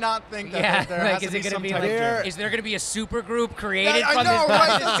Any- can't not think that Yeah, there like, has is to it be gonna some be type like? of... Is there gonna be a super group created Yeah, I from know, this,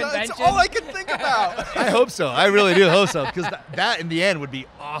 right? this convention? That's all I can think about. I hope so. I really do hope so, because that in the end would be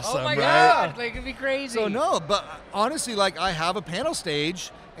awesome, Oh my right? god, like it'd be crazy. So no, but honestly, like I have a panel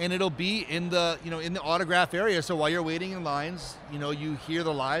stage, and it'll be in the autograph area. So while you're waiting in lines, you know, you hear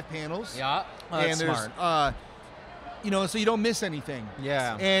the live panels. Yeah. Oh, and that's there's smart. you know, so you don't miss anything.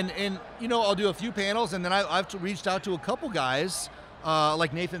 Yeah. And you know, I'll do a few panels, and then I've reached out to a couple guys,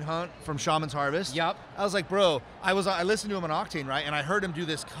 like Nathan Hunt from Shaman's Harvest. Yup. I was like, bro, I listened to him on Octane, right? And I heard him do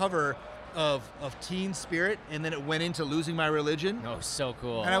this cover of Teen Spirit, and then it went into Losing My Religion. Oh, so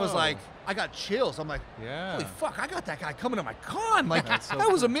cool. And I was like, I got chills. I'm like, Yeah. holy fuck, I got that guy coming to my con. Like, That's so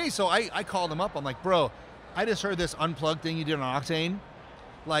that was amazing. So I called him up. I'm like, bro, I just heard this unplugged thing you did on Octane.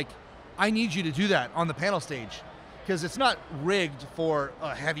 Like, I need you to do that on the panel stage. Because it's not rigged for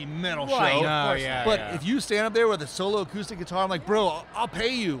a heavy metal show. No, yeah, but yeah. if you stand up there with a solo acoustic guitar, I'm like, bro, I'll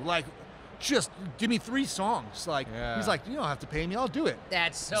pay you. Like, just give me 3 songs. Like, he's like, you don't have to pay me, I'll do it.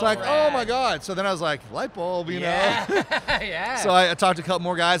 That's so It's like, rad. oh my God. So then I was like, light bulb, you know? Yeah. So I talked to a couple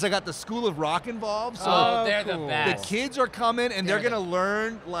more guys. I got the School of Rock involved. So they're cool. the the best. kids are coming and they're They're going to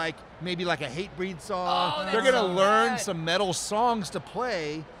learn like maybe like a Hatebreed song. Oh, they're that's going to so learn rad. some metal songs to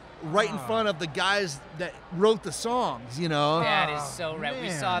play right in front of the guys that wrote the songs, you know? That is so rad. We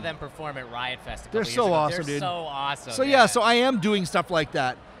man. saw them perform at Riot Fest a couple They're years so ago. awesome, They're dude. so awesome. So yeah, so I am doing stuff like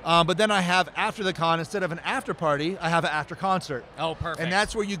that. But then I have after the con, instead of an after party, I have an after concert. Oh, perfect. And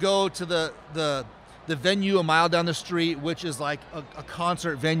that's where you go to the venue a mile down the street, which is like a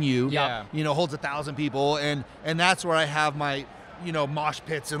concert venue. Yeah. You know, holds 1,000 people, and that's where I have my, you know, mosh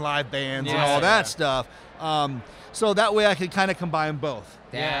pits and live bands and Yeah. all that stuff. So that way I can kind of combine both.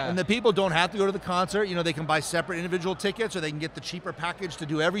 Yeah. And the people don't have to go to the concert. You know, they can buy separate individual tickets, or they can get the cheaper package to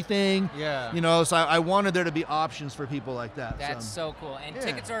do everything. Yeah. You know, so I wanted there to be options for people like that. That's so cool. And yeah.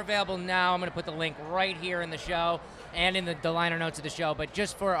 tickets are available now. I'm going to put the link right here in the show and in the liner notes of the show. But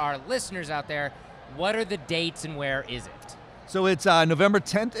just for our listeners out there, what are the dates and where is it? So it's November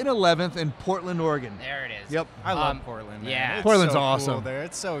 10th and 11th in Portland, Oregon. There it is. Yep. I love Portland, man. yeah. It's Portland's so cool awesome. there.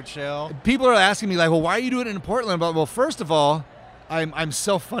 It's so chill. People are asking me like, well, why are you doing it in Portland? But well, first of all, I'm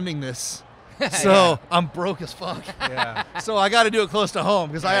self-funding this, so I'm broke as fuck. Yeah. So I got to do it close to home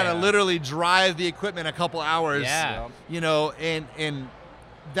because I got to Yeah. literally drive the equipment a couple hours. Yeah. You know, and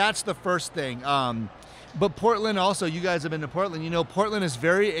that's the first thing. But Portland also, you guys have been to Portland. You know, Portland is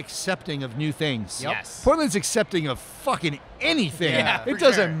very accepting of new things. Yep. Yes. Portland's accepting of fucking anything. Yeah, it for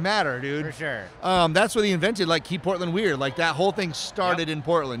doesn't sure. matter, dude. For sure. That's what he invented, like Keep Portland Weird. Like that whole thing started in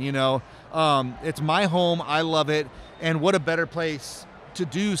Portland, you know. It's my home. I love it. And what a better place to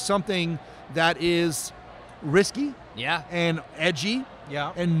do something that is risky Yeah. and edgy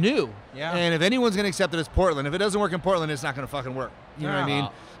Yeah. and new. Yeah. And if anyone's going to accept it, it's Portland. If it doesn't work in Portland, it's not going to fucking work. You know what I mean?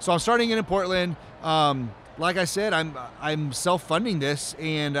 No. So I'm starting it in Portland. Like I said, I'm self-funding this,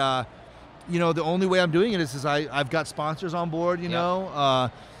 and you know, the only way I'm doing it is I've got sponsors on board. You know,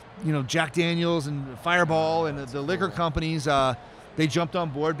 Jack Daniels and Fireball and the liquor companies. They jumped on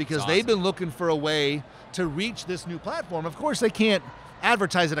board because they've been looking for a way to reach this new platform. Of course, they can't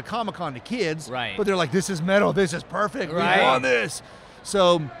advertise at a Comic-Con to kids, Right. but they're like, this is metal, this is perfect, Right. we want this.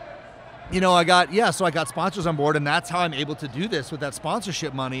 So, you know, I got sponsors on board, and that's how I'm able to do this with that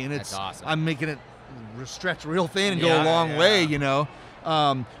sponsorship money, and That's awesome. I'm making it stretch real thin and go Yeah, a long way, you know.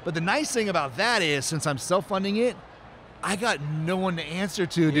 But the nice thing about that is, since I'm self-funding it, I got no one to answer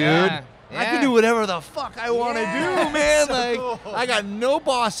to, dude. Yeah. I Yeah. can do whatever the fuck I want to Yeah. do, man. So Like, cool. I got no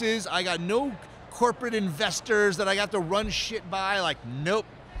bosses. I got no corporate investors that I got to run shit by. Like, nope.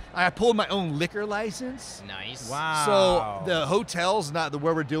 I pulled my own liquor license. Nice. Wow. So the hotel's not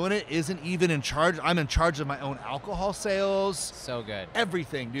where we're doing it isn't even in charge. I'm in charge of my own alcohol sales, So good.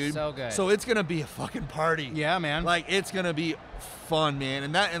 everything, dude. So good. So it's gonna be a fucking party. Yeah, man. Like it's gonna be fun, man.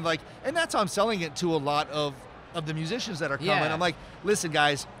 And that's how I'm selling it to a lot of the musicians that are coming. Yeah. I'm like, listen,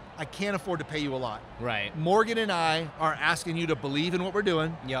 guys, I can't afford to pay you a lot. Right. Morgan and I are asking you to believe in what we're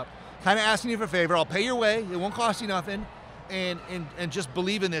doing. Yep. Kind of asking you for a favor. I'll pay your way. It won't cost you nothing. And just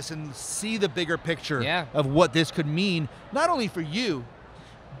believe in this and see the bigger picture Yeah. of what this could mean, not only for you,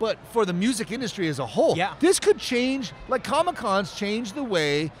 but for the music industry as a whole. Yeah. This could change, like Comic-Cons change the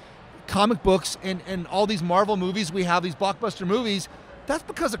way comic books and all these Marvel movies, we have these blockbuster movies, that's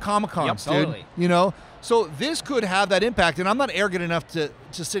because of Comic-Cons, Yep, dude. totally. You know? So this could have that impact, and I'm not arrogant enough to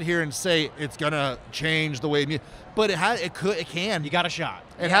sit here and say it's gonna change the way, but it can. You got a shot.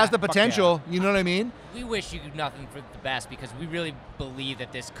 It Yeah. has the Fuck potential. You know what I mean? We wish you nothing for the best because we really believe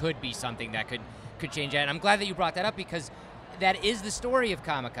that this could be something that could change that. And I'm glad that you brought that up because that is the story of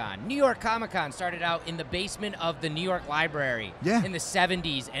Comic-Con. New York Comic-Con started out in the basement of the New York Library in the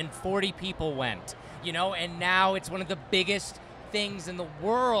 70s, and 40 people went, you know, and now it's one of the biggest things in the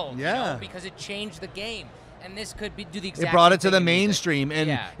world, you Yeah. know, because it changed the game. And this could do the exact It brought same it to thing the in music. mainstream, and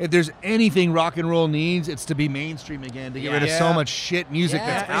Yeah. if there's anything rock and roll needs, it's to be mainstream again, to get rid of so Yeah. much shit music Yeah,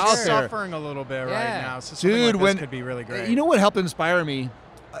 that's for out It's there. suffering a little bit Yeah. right now. So something Dude, like when this could be really great. You know what helped inspire me?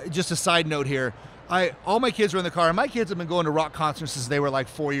 Just a side note here. All my kids were in the car, and my kids have been going to rock concerts since they were like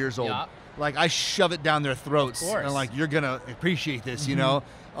 4 years old. Yeah. Like I shove it down their throats, Of course. and like you're gonna appreciate this, you know.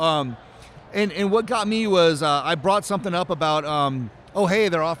 And what got me was I brought something up about oh hey,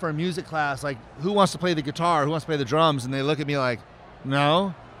 they're offering music class. Like who wants to play the guitar? Who wants to play the drums? And they look at me like,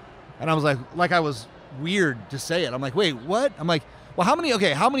 no. And I was like I was weird to say it. I'm like, wait, what? I'm like, well, how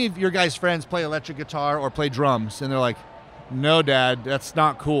many of your guys' friends play electric guitar or play drums? And they're like, no, Dad, that's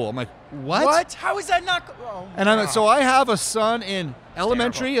not cool. I'm like, what? How is that not? Oh, And so I have a son in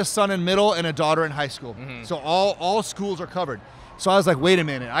elementary, a son in middle, and a daughter in high school. So all schools are covered. So I was like, wait a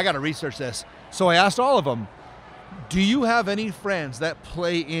minute, I got to research this. So I asked all of them, do you have any friends that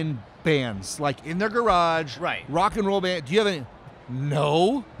play in bands, like in their garage, rock and roll band? Do you have any?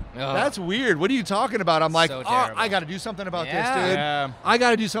 No. That's weird. What are you talking about? I'm like, So I got to do something about this, dude. Yeah. I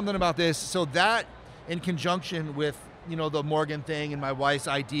got to do something about this. So that, in conjunction with, the Morgan thing and my wife's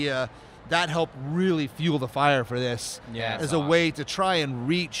idea, that helped really fuel the fire for this as a way to try and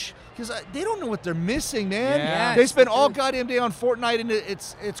reach, because they don't know what they're missing, man. Yeah. They spend all goddamn day on Fortnite, and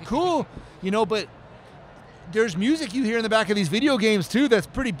it's cool, but there's music you hear in the back of these video games too that's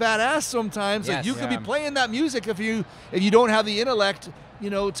pretty badass sometimes. Like you could be playing that music if you don't have the intellect,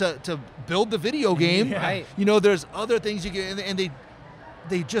 to build the video game. Right. There's other things you can, and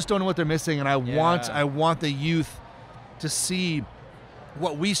they just don't know what they're missing. And I want the youth to see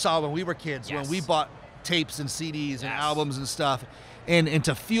what we saw when we were kids, when we bought tapes and CDs and albums and stuff, and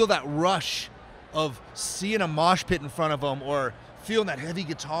to feel that rush of seeing a mosh pit in front of them, or feeling that heavy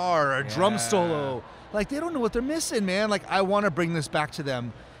guitar or a drum solo. Like, they don't know what they're missing, man. Like, I want to bring this back to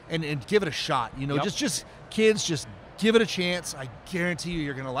them and give it a shot. Just kids, just give it a chance. I guarantee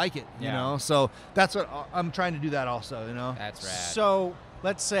you're going to like it, you know? So that's what I'm trying to do, that also, That's rad. So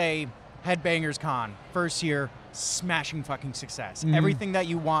let's say Headbangers Con, first year, smashing fucking success. Everything that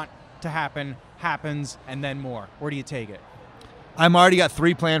you want to happen happens, and then more. Where do you take it? I'm already got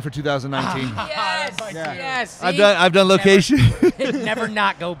 3 planned for 2019. Yes. I've done location. Never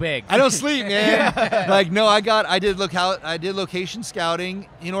not go big. I don't sleep, man. I did location scouting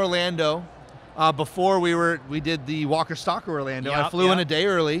in Orlando before we did the Walker Stalker Orlando. I flew in a day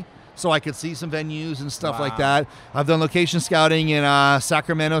early so I could see some venues and stuff like that. I've done location scouting in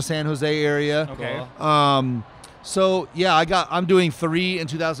Sacramento, San Jose area. Okay. So yeah, I'm doing 3 in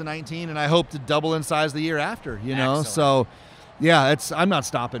 2019, and I hope to double in size the year after. Excellent. So. Yeah, I'm not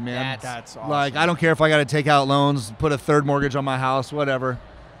stopping, man. That's awesome. Like, I don't care if I got to take out loans, put a 3rd mortgage on my house, whatever.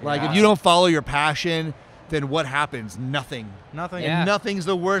 Like, if you don't follow your passion, then what happens? Nothing. Nothing. And nothing's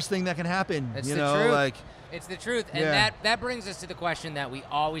the worst thing that can happen. It's you the know, truth. like, it's the truth. And that brings us to the question that we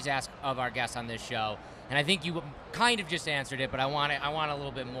always ask of our guests on this show. And I think you kind of just answered it, but I want a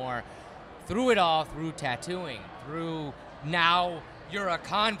little bit more. Through it all, through tattooing, through now you're a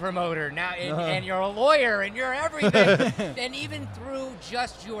con promoter now, and you're a lawyer, and you're everything, and even through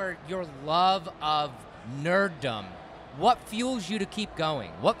just your love of nerddom, what fuels you to keep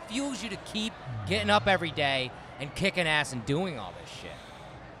going? What fuels you to keep getting up every day and kicking ass and doing all this shit?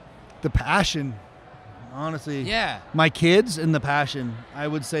 The passion, honestly. Yeah. My kids and the passion, I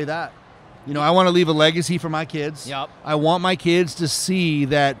would say that. I want to leave a legacy for my kids. Yep. I want my kids to see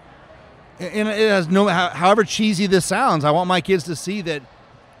that. And it has however cheesy this sounds, I want my kids to see that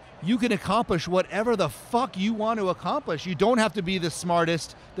you can accomplish whatever the fuck you want to accomplish. You don't have to be the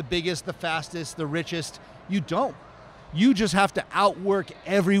smartest, the biggest, the fastest, the richest. You don't. You just have to outwork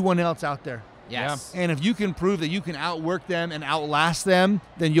everyone else out there. Yes. And if you can prove that you can outwork them and outlast them,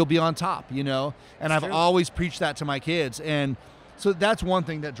 then you'll be on top, And I've always preached that to my kids. And so that's one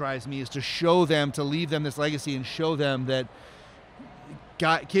thing that drives me, is to show them, to leave them this legacy and show them that,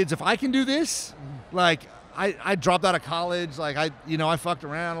 kids, if I can do this, like I dropped out of college, like I fucked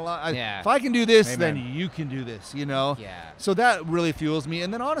around a lot. If I can do this, then you can do this, Yeah. So that really fuels me.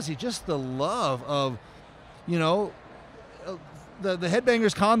 And then honestly, just the love of, the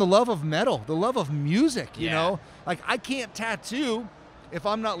Headbangers Con, the love of metal, the love of music, you know? Like, I can't tattoo if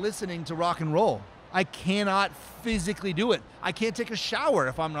I'm not listening to rock and roll. I cannot physically do it. I can't take a shower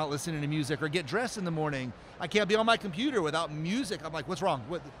if I'm not listening to music, or get dressed in the morning. I can't be on my computer without music. I'm like, what's wrong?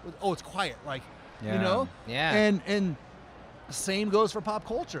 Oh, it's quiet. Like, Yeah. And same goes for pop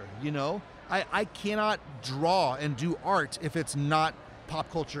culture, I cannot draw and do art if it's not pop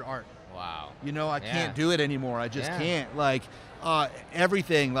culture art. Wow. I can't do it anymore. I just can't. Like,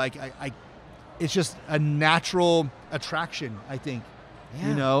 everything, like, it's just a natural attraction, I think.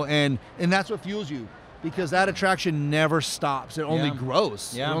 And that's what fuels you, because that attraction never stops. It only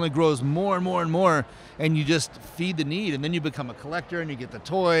grows. It only grows more and more and more, and you just feed the need, and then you become a collector, and you get the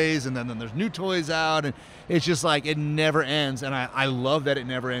toys, and then there's new toys out, and it's just like, it never ends. And I love that it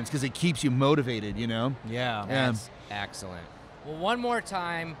never ends, because it keeps you motivated, Yeah. That's excellent. Well, one more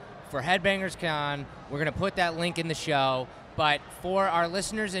time for Headbangers Con, we're going to put that link in the show, but for our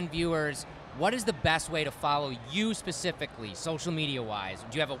listeners and viewers, what is the best way to follow you specifically, social media-wise?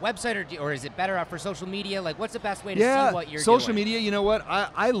 Do you have a website, or is it better for social media? Like, what's the best way to see what you're doing? Social media, you know what?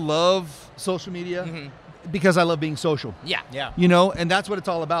 I love social media. because I love being social. Yeah. You know, and that's what it's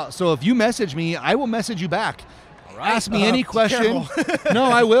all about. So if you message me, I will message you back. Ask me any question. No,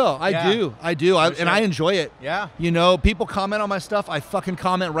 I will. I do. And I enjoy it. Yeah. You know, people comment on my stuff. I fucking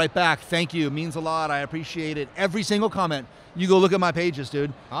comment right back. Thank you. It means a lot. I appreciate it. Every single comment. You go look at my pages,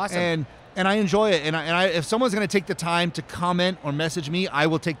 dude. Awesome. And I enjoy it. And I if someone's going to take the time to comment or message me, I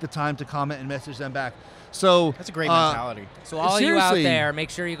will take the time to comment and message them back. So that's a great mentality. So all you out there, make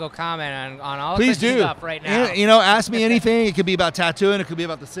sure you go comment on all please of the stuff right now. And, you know, ask me anything. It could be about tattooing. It could be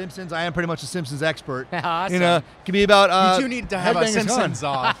about The Simpsons. I am pretty much a Simpsons expert. Awesome. You know, it could be about you do need to have a Simpsons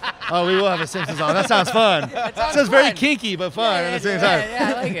off. Oh, we will have a Simpsons off. That sounds fun. That sounds very kinky, but fun at the same time. Yeah,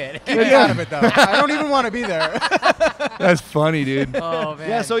 I like it. Get out of it, though. I don't even want to be there. That's funny, dude. Oh, man.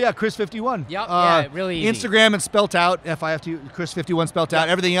 Yeah, so Chris51. Yep, really easy. Instagram and spelt out, Chris51 spelt out.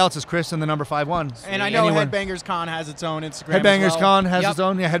 Everything else is Chris and the number 51. And I know Headbangers Con has its own Instagram. Headbangers Con has its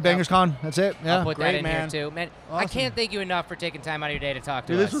own. Yeah, Headbangers Con. That's it. Yeah. I'll put that in man. here too, man. Awesome. I can't thank you enough for taking time out of your day to talk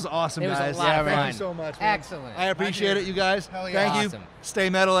to Dude, us. this was awesome, guys. guys. It was a lot of fun. Thank you so much, man. Excellent. I appreciate it, you guys. Hell yeah. Thank Awesome. you. Stay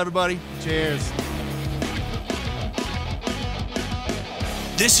metal, everybody. Cheers.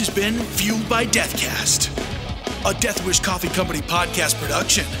 This has been Fueled by Deathcast, a Death Wish Coffee Company podcast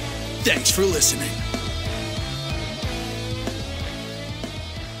production. Thanks for listening.